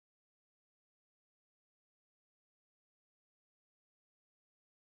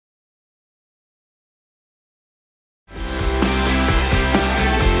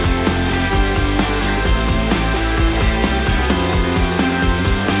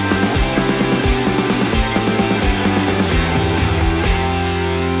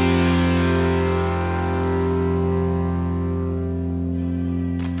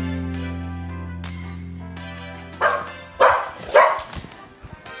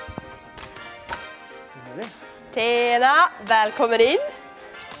Tjena, välkommen in.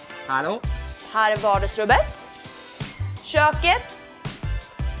 Hallå. Här är vardagsrummet, köket,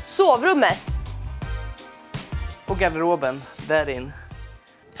 sovrummet. Och garderoben, där in.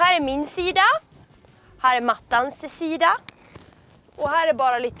 Här är min sida, här är mattans sida. Och här är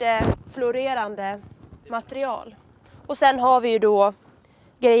bara lite florerande material. Och sen har vi ju då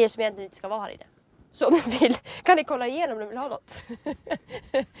grejer som egentligen inte ska vara här inne. Så om ni vill kan ni kolla igenom om ni vill ha något.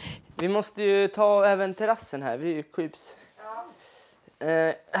 Vi måste ju ta även terrassen här, vi är ju creeps.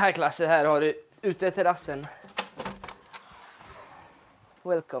 Ja. Här Klasse, här har du ute terrassen.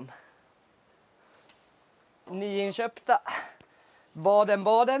 Welcome. Nyinköpta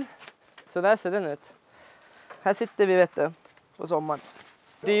baden. Så där ser den ut. Här sitter vi vet du, på sommaren.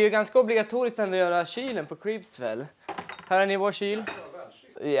 Det är ju ganska obligatoriskt att göra kylen på creeps väl. Här är ni vår kyl.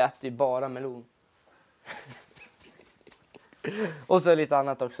 Vi äter ju bara melon. Och så lite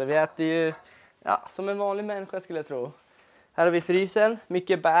annat också. Vi äter ju som en vanlig människa skulle jag tro. Här har vi frysen,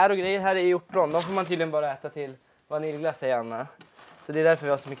 mycket bär och grejer. Här är hjortron, de får man tydligen bara äta till vaniljglass säger Anna. Så det är därför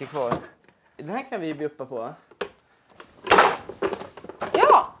vi har så mycket kvar. Den här kan vi bjuppa på.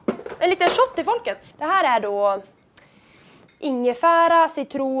 Ja, en liten shot till folket. Det här är då ingefära,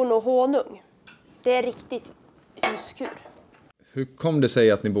 citron och honung. Det är riktigt huskur. Hur kom det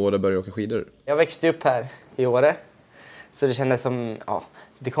sig att ni båda började åka skidor? Jag växte upp här i Åre. Så det kändes som,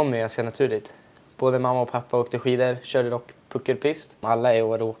 det kom ju ganska naturligt. Både mamma och pappa åkte skidor, körde dock puckelpist. Alla i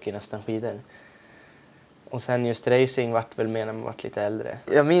Åre åker nästan skidor. Och sen just racing vart väl mer när man vart lite äldre.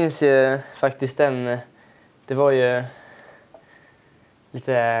 Jag minns ju faktiskt det var ju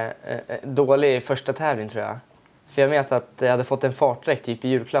lite dålig första tävling tror jag. För jag vet att jag hade fått en fartdräkt typ i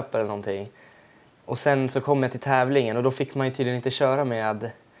julklapp eller någonting. Och sen så kom jag till tävlingen och då fick man ju tydligen inte köra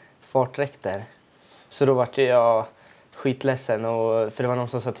med fartdräkter. Så då vart jag skitledsen för det var någon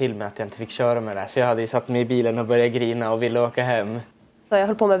som sa till mig att jag inte fick köra med det. Så jag hade ju satt mig i bilen och började grina och ville åka hem. Jag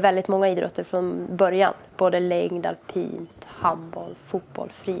höll på med väldigt många idrotter från början. Både längd, alpint, handboll, fotboll,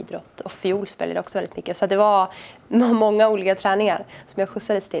 friidrott och fiol spelade också väldigt mycket. Så det var många olika träningar som jag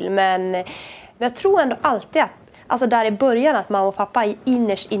skjutsades till. Men jag tror ändå alltid att, alltså där i början att mamma och pappa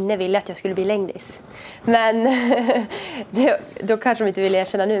innerst inne ville att jag skulle bli längdis. Men då kanske de inte vill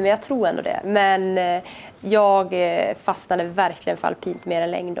erkänna nu, men jag tror ändå det. Men jag fastnade verkligen för alpint mer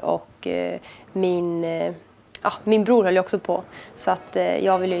än längd och min bror höll ju också på. Så att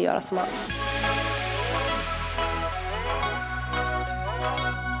jag ville ju göra som han.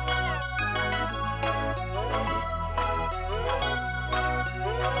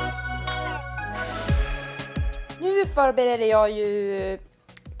 Nu förbereder jag ju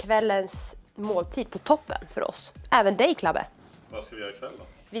kvällens måltid på toppen för oss. Även dig, Klabbe. Vad ska vi göra ikväll då?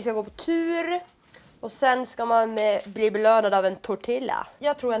 Vi ska gå på tur och sen ska man bli belönad av en tortilla.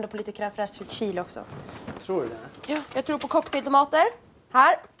 Jag tror ändå på lite crème fraîche för chili också. Tror du det? Ja, jag tror på cocktailtomater.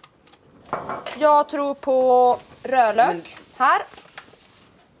 Här. Jag tror på rödlök. Här.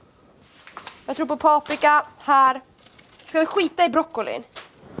 Jag tror på paprika. Här. Ska vi skita i broccolin?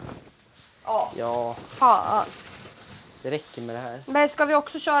 Ja. Fan. Det räcker med det här. Men ska vi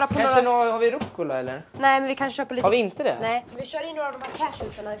också köra på Kanske några... har vi rucola eller? Nej, men vi kanske köper lite... Har vi inte det? Nej, vi kör in några av de här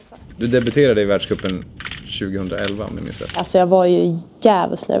cashewsarna också. Du debuterade i världscupen 2011 om jag minns rätt. Alltså jag var ju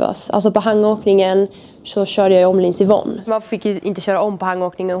jävligt nervös. Alltså på hangåkningen så körde jag omlins Yvonne. Man fick ju inte köra om på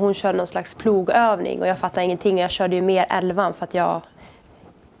hangåkningen och hon körde någon slags plogövning och jag fattade ingenting. Jag körde ju mer 11 för att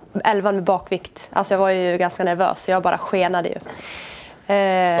 11 med bakvikt. Alltså jag var ju ganska nervös så jag bara skenade ju.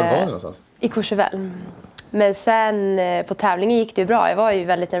 Var var du någonstans? I Courchevel. Men sen på tävlingen gick det ju bra. Jag var ju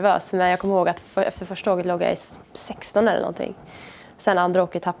väldigt nervös men jag kommer ihåg att efter första åket låg jag i 16 eller någonting. Sen andra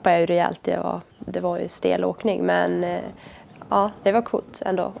åket tappade jag ju rejält. Det var ju stel åkning men det var coolt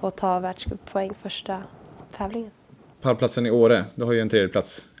ändå att ta världscuppoäng första tävlingen. Pallplatsen i Åre, du har ju en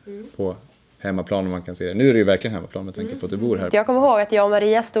tredjeplats på hemmaplan om man kan se det. Nu är det ju verkligen hemmaplan med tanke på att du bor här. Jag kommer ihåg att jag och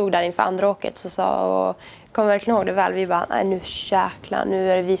Maria stod där inför andra åket och kommer verkligen ihåg det väl. Vi bara, nej nu jäklar,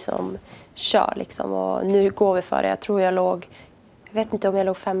 nu är det vi som kör liksom och nu går vi för det. Jag tror jag vet inte om jag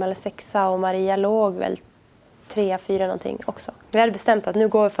låg 5 eller 6 och Maria låg väl 3, 4 någonting också. Vi hade bestämt att nu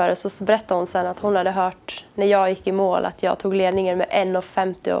går vi för det så berättade hon sen att hon hade hört när jag gick i mål att jag tog ledningen med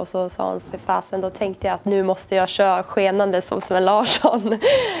 1,50 och så sa hon för fasen då tänkte jag att nu måste jag köra skenande som Swenn Larsson.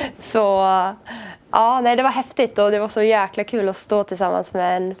 Så nej det var häftigt och det var så jäkla kul att stå tillsammans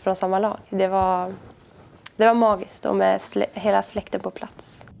med en från samma lag. Det var magiskt och med hela släkten på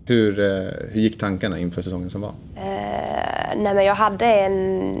plats. Hur gick tankarna inför säsongen som var? Nej men jag hade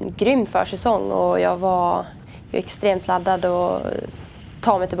en grym försäsong och jag var extremt laddad och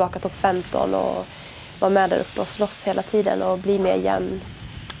ta mig tillbaka topp 15 och vara med där uppe och slåss hela tiden och bli mer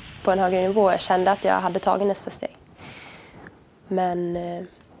på en högre nivå. Jag kände att jag hade tagit nästa steg. Men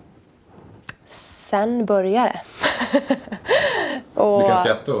sen började det. Du kan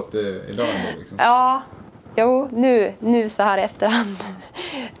skratta åt det idag ändå liksom. Ja, jo, nu så här i efterhand.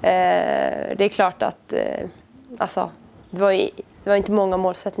 Det är klart att alltså, det var inte många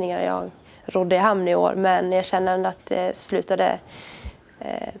målsättningar jag rodde i hamn i år. Men jag känner ändå att det slutade...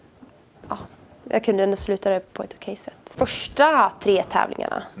 jag kunde ändå sluta det på ett okej sätt. Första 3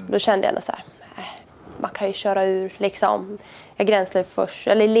 tävlingarna, då kände jag ändå så här... man kan ju köra ur liksom. Jag gränslev först,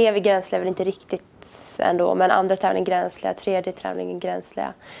 eller lev i gränslevel inte riktigt ändå. Men andra tävlingen gränslev, tredje tävlingen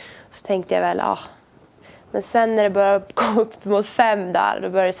gränslev. Så tänkte jag väl, Men sen när det började gå upp mot 5 där, då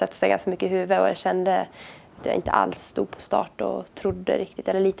började det sätta sig ganska mycket i huvudet. Och jag kände att jag inte alls stod på start och trodde riktigt,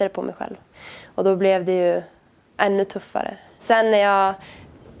 eller litade på mig själv. Och då blev det ju ännu tuffare. Sen när jag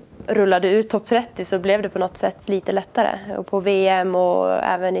rullade ut topp 30 så blev det på något sätt lite lättare. Och på VM och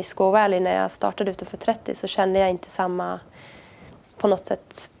även i S02E01 Valley när jag startade utanför 30 så kände jag inte samma på något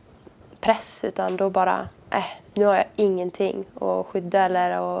sätt press. Utan då bara, nu har jag ingenting att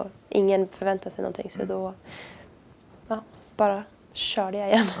skydda och ingen förväntar sig någonting. Så då bara körde jag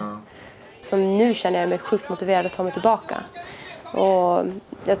igen. Som nu känner jag mig sjukt motiverad att ta mig tillbaka. Och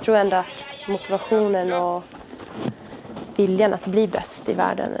jag tror ändå att motivationen och viljan att bli bäst i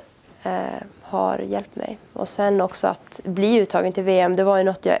världen har hjälpt mig. Och sen också att bli uttagen till VM, det var ju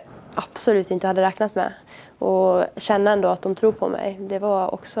något jag absolut inte hade räknat med. Och känna ändå att de tror på mig, det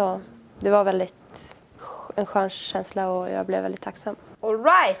var väldigt en skön känsla och jag blev väldigt tacksam. All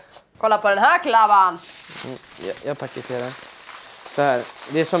right, kolla på den här klabban! Jag paketerar. Så här,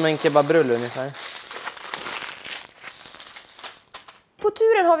 det är som en kebabrulle ungefär. På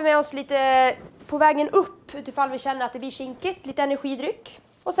turen har vi med oss lite på vägen upp utifall vi känner att det blir kinkigt, lite energidryck.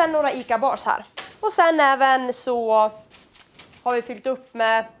 Och sen några Ica-bars här. Och sen även så har vi fyllt upp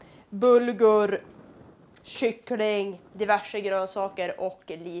med bulgur, kyckling, diverse grönsaker och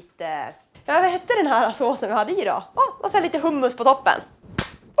lite... Ja, vad hette den här såsen vi hade i då? Och sen lite hummus på toppen.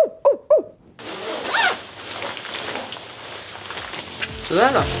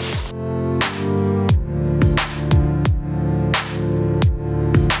 Sådär då.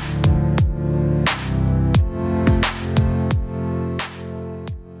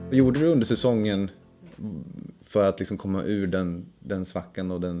 Vad gjorde du under säsongen för att liksom komma ur den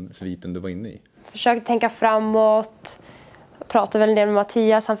svackan och den sviten du var inne i? Försökte tänka framåt. Pratade väl en del med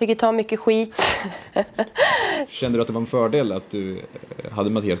Mattias. Han fick ju ta mycket skit. Kände du att det var en fördel att du hade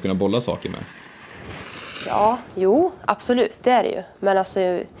Mattias kunna bolla saker med? Ja, jo, absolut. Det är det ju. Men alltså,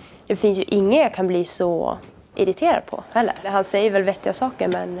 det finns ju inget jag kan bli så irriterad på heller. Han säger väl vettiga saker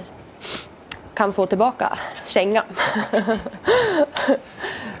men kan få tillbaka kängan.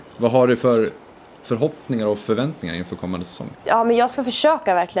 Vad har du för förhoppningar och förväntningar inför kommande säsong? Ja, men jag ska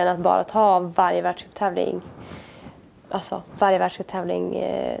försöka verkligen att bara ta varje världscuptävling. Alltså varje världscuptävling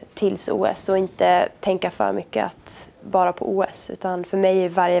tills OS och inte tänka för mycket att bara på OS. Utan för mig är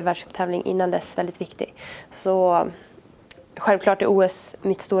varje världscuptävling innan dess väldigt viktig. Så självklart är OS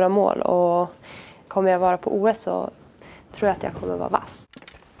mitt stora mål och kommer jag vara på OS så tror jag att jag kommer vara vass.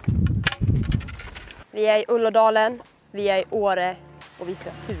 Vi är i Ullådalen, vi är i Åre och vi ska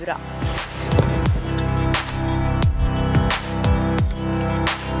tura.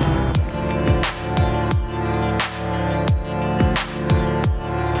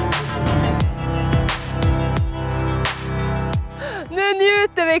 Nu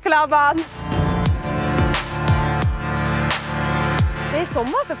njuter vi, klabban! Det är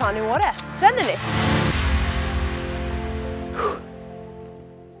sommar för fan i Åre, känner ni?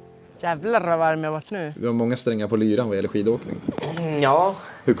 Jävlar vad varm jag varit nu. Du har många strängar på lyran vad gäller skidåkning. Ja.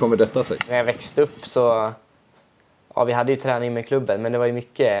 Hur kommer detta sig? När jag växte upp så... Ja, vi hade ju träning med klubben, men det var ju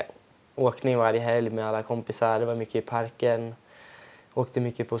mycket åkning varje helg med alla kompisar. Det var mycket i parken. Åkte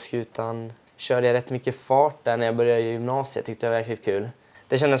mycket på skutan. Körde jag rätt mycket fart där när jag började i gymnasiet. Tyckte jag var verkligen kul.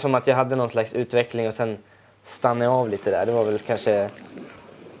 Det kändes som att jag hade någon slags utveckling och sen stannade jag av lite där. Det var väl kanske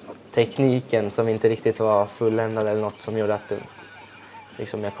tekniken som inte riktigt var fulländad eller något som gjorde att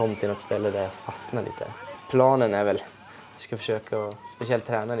liksom jag kom till något ställe där jag fastnade lite. Planen är väl att jag ska försöka speciellt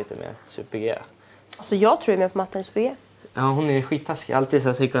träna lite med Super-G. Alltså jag tror jag är med på matten i Super-G. Ja, hon är skittaskig. Alltid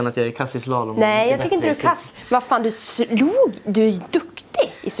så tycker hon att jag är kass i slalom. Nej, jag tycker inte du är kass. Vad fan, du är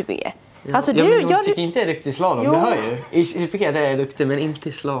duktig i Super-G. Ja, alltså, men hon tycker inte jag är duktig i slalom, Jo. det hör ju. I Super-G är jag duktig, men inte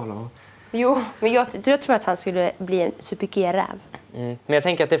i slalom. Jo, men jag tror att han skulle bli en Super-G-räv. Men jag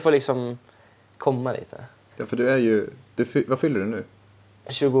tänker att det får liksom komma lite. Ja, för du är ju... vad fyller du nu?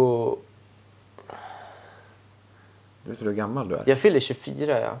 20... Vet du hur gammal du är? Jag fyller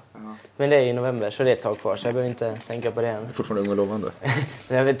 24, ja. Men det är i november, så det är ett tag kvar. Så jag behöver inte tänka på det än. Du är fortfarande ung och lovande.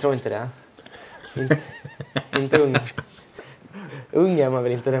 Jag tror inte det. Inte ung. Ung är man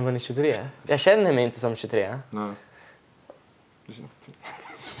väl inte när man är 23? Jag känner mig inte som 23. Nej.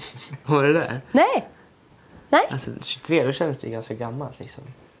 Var det där? Nej. Nej. Alltså 23, då känns det ju ganska gammalt liksom.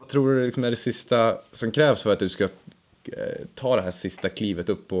 Vad tror du liksom är det sista som krävs för att du ska ta det här sista klivet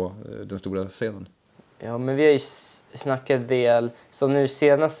upp på den stora scenen? Ja, men vi har ju snackat del, som nu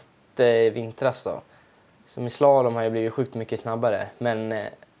senaste vintras då. Som i slalom har jag blivit sjukt mycket snabbare, men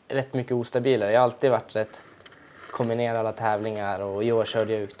rätt mycket ostabilare. Jag har alltid varit rätt kombinera alla tävlingar och i år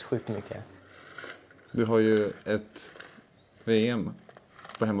körde jag ut sjukt mycket. Du har ju ett VM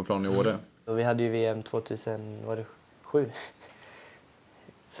på hemmaplan i Åre. Och vi hade ju VM 2007.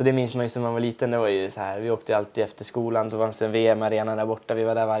 Så det minns man ju som man var liten. Det var ju så här, vi åkte alltid efter skolan. Då fanns en VM-arena där borta. Vi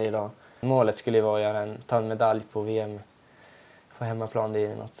var där varje dag. Målet skulle ju vara att ta en medalj på VM på hemmaplan. Det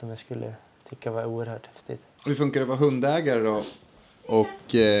är något som jag skulle tycka var oerhört häftigt. Hur funkar det att vara hundägare då?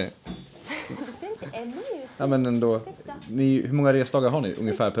 Och... ja, men ändå, hur många resdagar har ni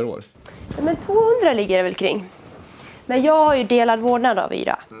ungefär per år? Ja, men 200 ligger det väl kring. Men jag har ju delad vårdnad av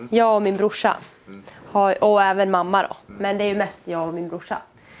Ira. Jag och min brorsa. Och även mamma då. Men det är ju mest jag och min brorsa.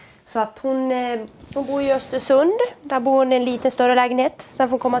 Så att hon bor i Östersund. Där bor hon i en lite större lägenhet. Sen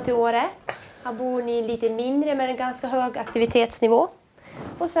får hon komma till Åre. Här bor hon i en lite mindre men en ganska hög aktivitetsnivå.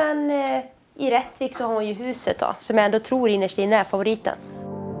 Och sen i Rättvik så har hon ju huset då. Som jag ändå tror innerst inne är favoriten.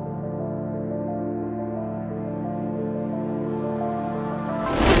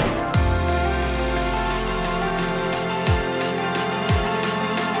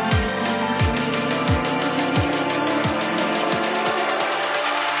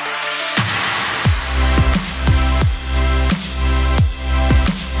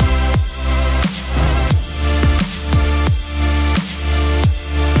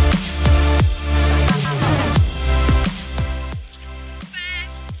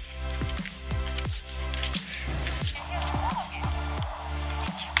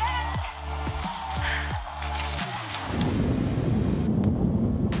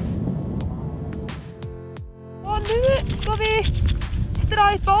 Nu ska vi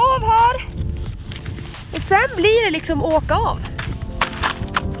strajpa av här. Och sen blir det liksom åka av.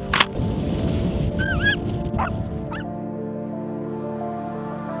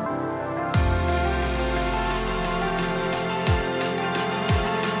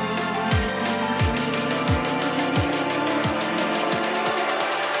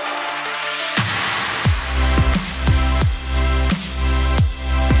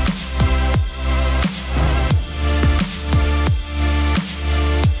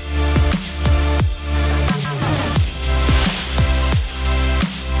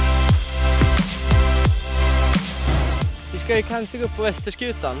 Ska vi kanske gå upp på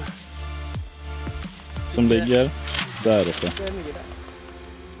Västerskutan? Som ligger där uppe. Den ligger där.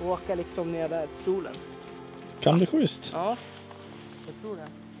 Och åka liksom ner där till solen. Kan bli schysst. Ja, jag tror det.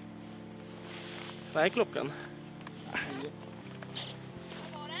 Vad är klockan?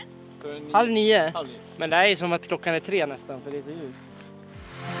 8:30. Men det är ju som att klockan är 3 nästan, för det är lite ljus.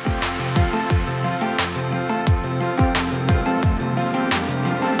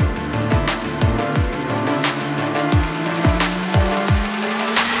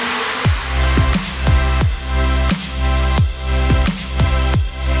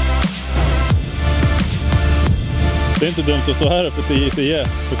 Det är inte dumt att stå här uppe till 10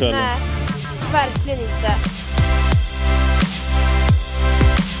 på kvällen. Nej, verkligen inte.